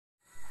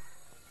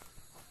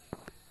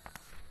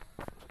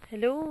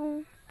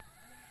Hello.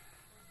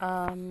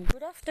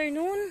 Good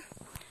afternoon.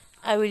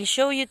 I will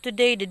show you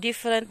today the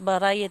different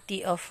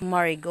variety of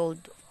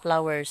marigold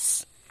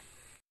flowers.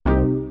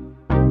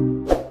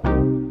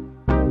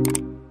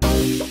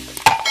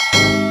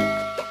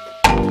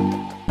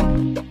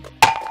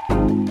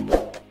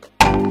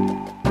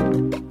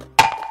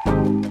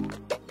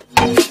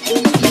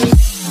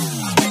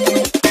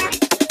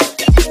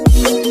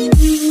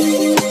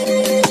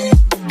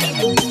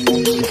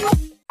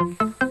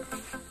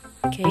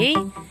 Okay,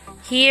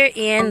 here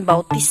in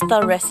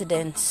Bautista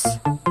residence.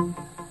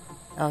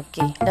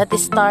 Okay, let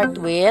us start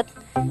with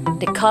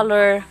the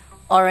color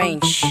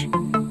orange.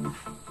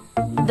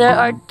 There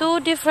are two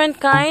different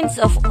kinds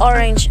of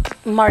orange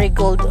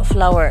marigold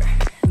flower.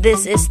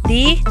 This is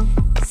the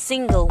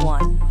single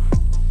one.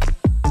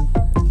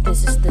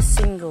 This is the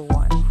single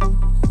one.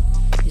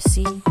 You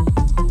see?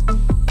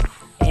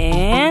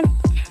 And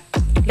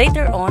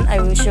later on, I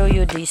will show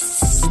you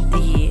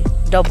the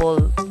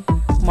double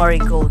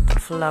marigold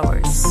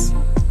flowers.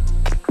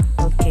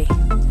 Okay,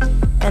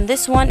 and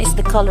this one is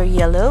the color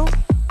yellow.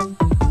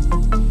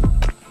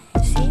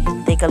 You see,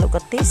 take a look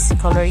at this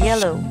color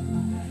yellow.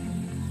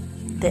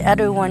 The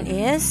other one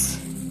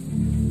is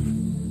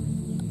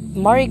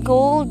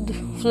marigold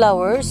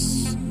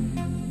flowers.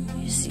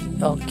 You see,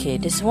 okay,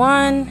 this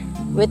one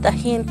with a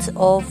hint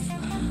of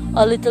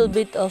a little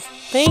bit of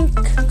pink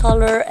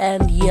color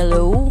and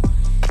yellow.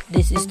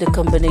 This is the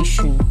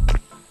combination.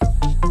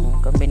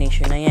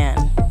 Combination na yan.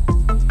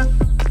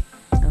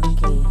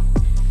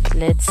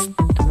 Let's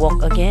walk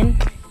again.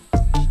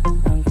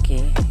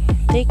 Okay,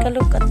 take a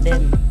look at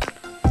them.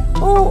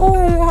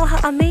 Oh,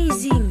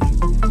 amazing!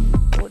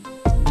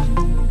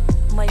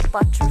 My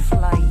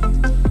butterfly.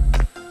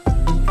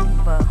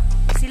 Diba?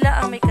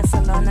 Sila ang may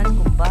kasalanan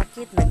kung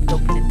bakit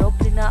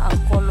nagdoble-doble na ang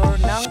color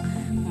ng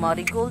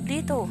marigold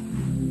dito.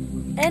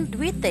 And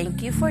we thank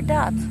you for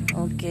that.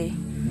 Okay.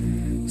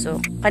 So,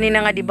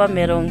 kanina nga diba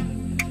merong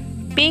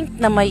pink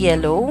na may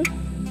yellow.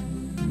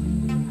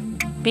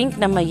 Pink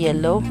na may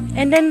yellow,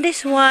 and then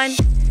this one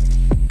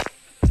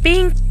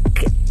pink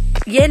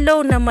yellow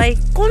na may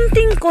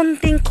konting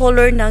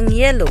color ng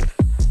yellow,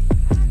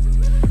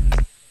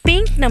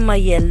 pink na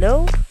may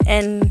yellow,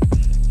 and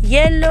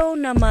yellow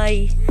na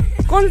may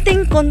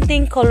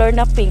konting color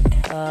na pink,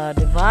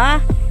 diba?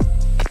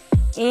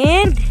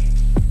 And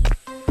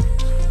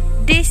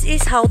this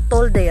is how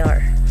tall they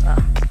are.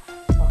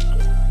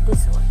 Okay,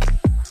 this one.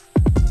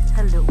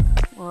 Hello.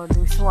 Or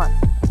this one.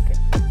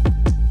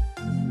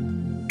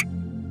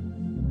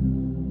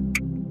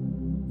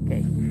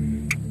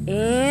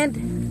 And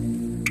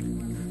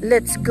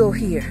let's go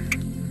here.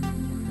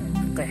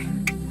 Okay.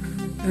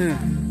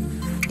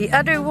 The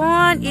other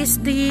one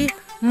is the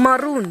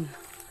maroon.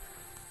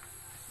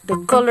 The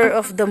color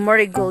of the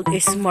marigold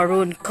is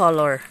maroon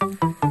color.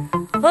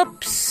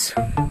 Oops.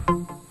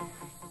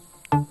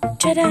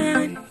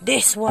 Ta-da!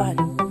 This one.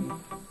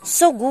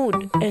 So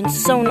good and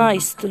so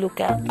nice to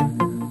look at.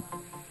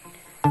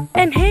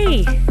 And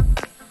hey,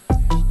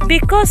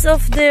 because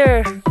of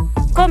their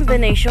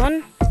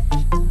combination,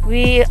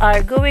 we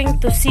are going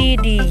to see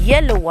the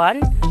yellow one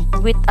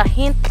with a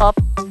hint of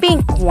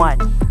pink one.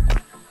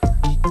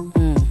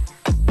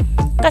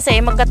 Kasi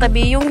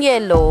magkatabi yung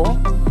yellow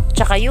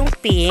tsaka yung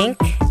pink,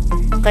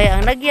 kaya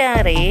ang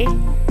nagyari,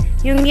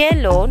 yung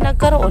yellow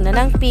nagkaroon na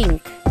ng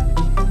pink.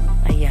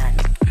 Ayan.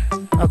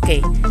 Okay.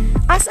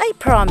 As I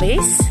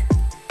promise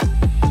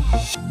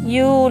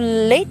you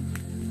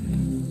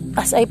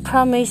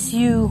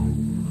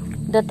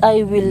that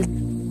I will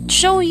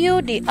show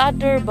you the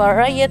other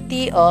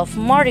variety of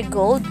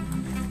marigold,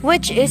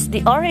 which is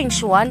the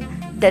orange one,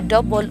 the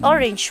double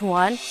orange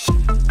one.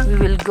 We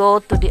will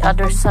go to the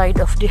other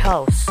side of the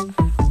house.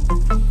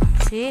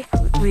 See,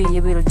 we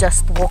will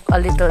just walk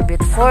a little bit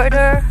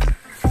further.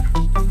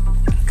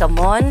 Come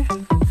on.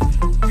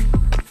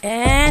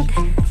 And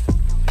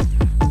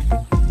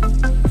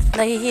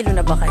nahihilo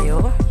na ba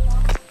kayo?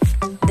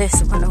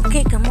 This one.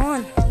 Okay, come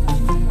on.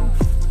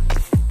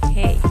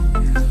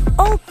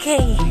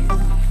 Okay.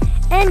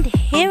 And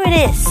here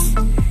it is,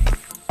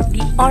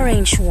 the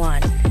orange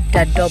one,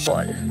 the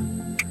double.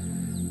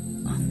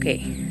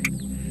 Okay,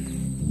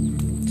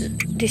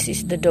 this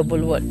is the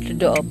double one, the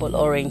double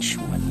orange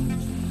one.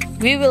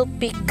 We will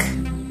pick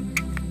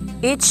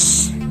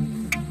each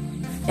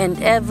and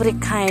every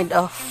kind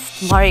of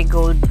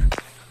marigold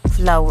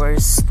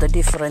flowers, the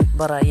different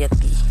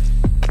variety.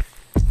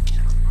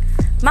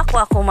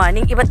 Makuha ko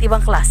maning iba't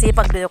ibang klase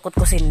pag duyokot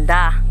ko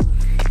sinda.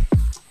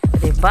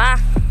 Diba?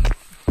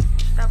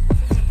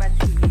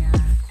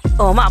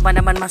 Oh, maaba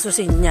naman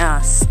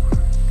masusinyas.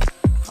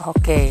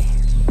 Okay.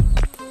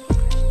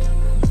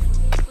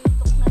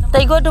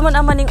 Taigwa duman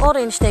amaning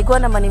orange,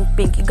 taigwa naman yung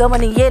pink. Igwa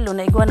maning yellow,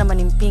 na igwa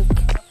naman yung pink.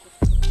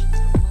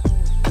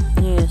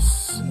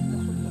 Yes.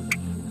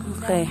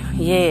 Okay,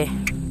 yeah.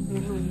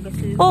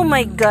 Oh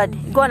my God.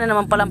 Igwa na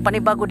naman palang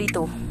panibago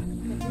dito.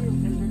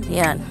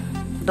 Yan.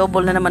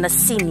 Double na naman na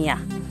sinya.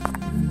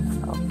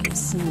 Okay,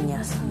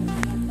 sinyas.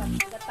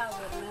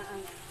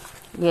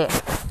 Yeah.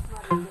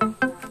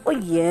 Oh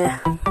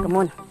yeah.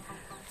 Come on.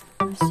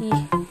 See.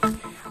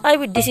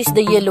 This is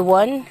the yellow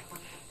one.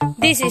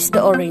 This is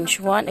the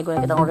orange one. I'm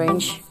gonna get an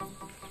orange.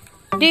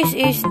 This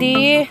is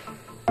the...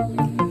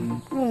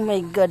 Oh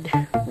my god.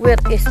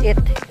 Where is it?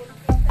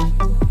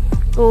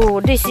 Oh,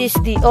 this is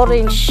the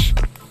orange.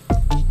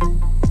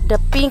 The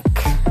pink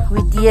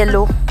with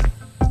yellow.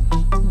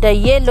 The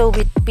yellow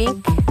with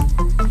pink.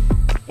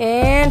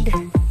 And...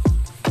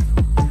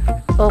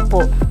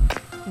 Opo.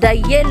 The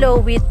yellow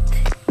with...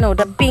 No,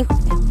 the pink.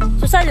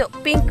 So, sa'yo,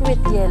 pink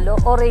with yellow.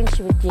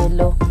 Orange with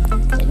yellow.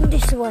 And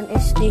this one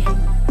is the...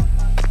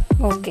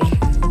 Okay.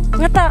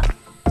 Ngata.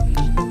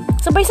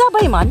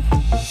 Sabay-sabay man.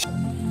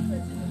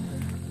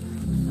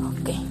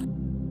 Okay.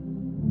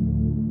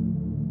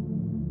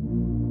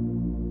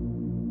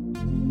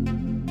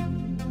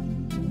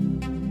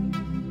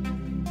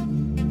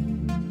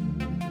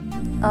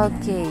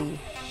 Okay.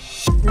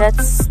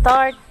 Let's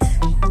start.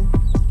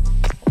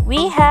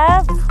 We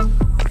have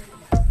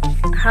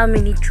how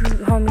many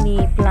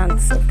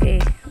plants? Okay.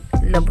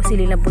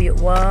 Siling labuyo.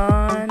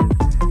 1,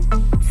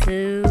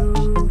 2,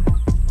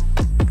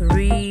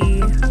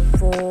 3,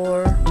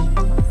 4,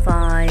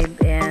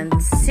 5, and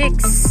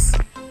 6.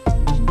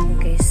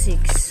 Okay,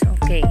 6.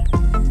 Okay.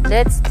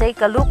 Let's take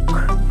a look.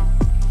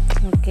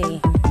 Okay.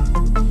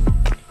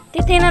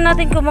 Titingnan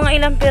natin kung mga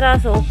ilang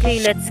piraso. Okay,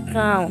 let's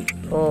count.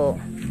 Oh.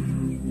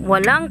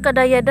 Walang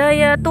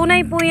kadaya-daya.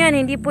 Tunay po yan.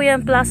 Hindi po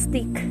yan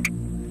plastic.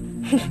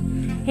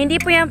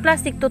 Hindi po yan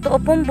plastic. Totoo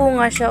pong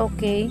bunga siya.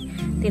 Okay.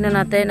 Tingnan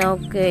natin.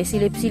 Okay.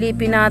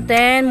 Silip-silipin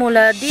natin.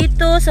 Mula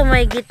dito sa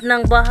may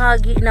gitnang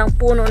bahagi ng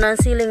puno ng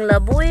siling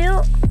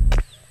labuyo.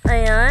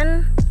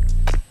 Ayan.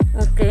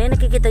 Okay.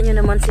 Nakikita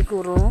nyo naman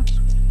siguro.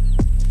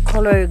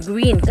 Color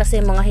green.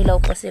 Kasi mga hilaw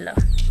pa sila.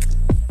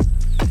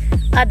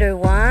 Other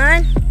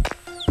one.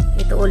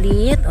 Ito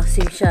ulit. O,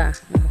 same siya.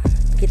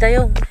 Kita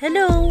yung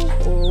hello.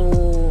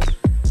 Oh.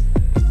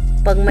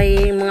 Pag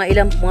may mga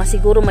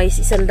siguro may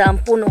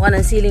 100 puno ka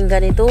ng siling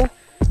ganito.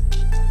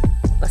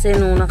 Kasi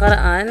nung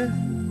nakaraan,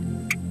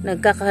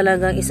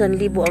 nagkakahalagang 1,000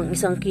 ang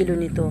 1 kilo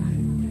nito.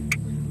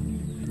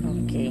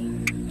 Okay.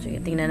 So,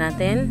 tingnan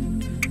natin.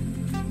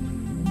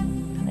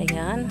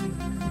 Ayan.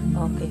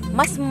 Okay.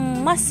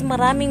 Mas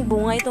maraming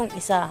bunga itong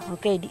isa.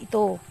 Okay,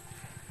 dito.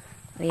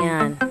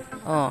 Ayan.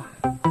 Oh.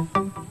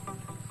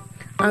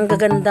 Ang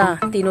gaganda.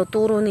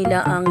 Tinuturo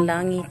nila ang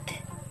langit.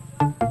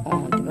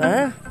 Oh, di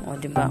ba? Oh,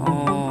 di ba?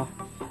 Oh.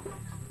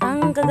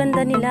 Ang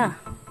gaganda nila.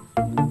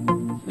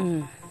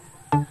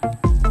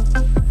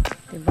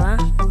 Di ba?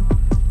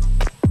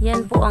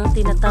 Yan po ang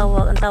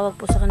tinatawag. Ang tawag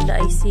po sa kanila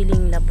ay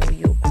siling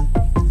labuyo.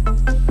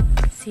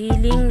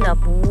 Siling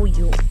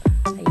labuyo.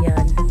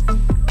 Ayan.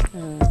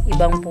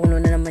 Ibang puno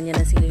na naman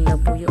yan ng siling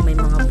labuyo. May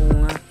mga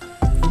bunga.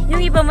 Yung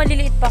iba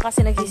maliliit pa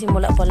kasi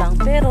nagsisimula pa lang.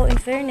 Pero in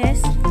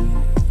fairness,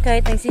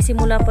 kahit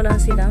nagsisimula pa lang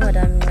sila,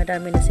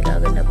 madami na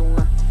sila agad na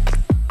bunga.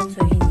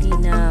 So, hindi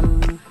na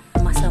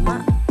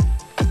masama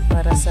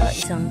para sa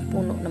isang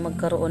puno na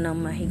magkaroon ng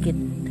mahigit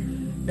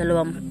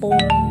 20.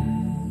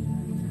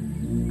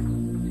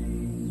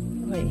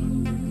 Okay.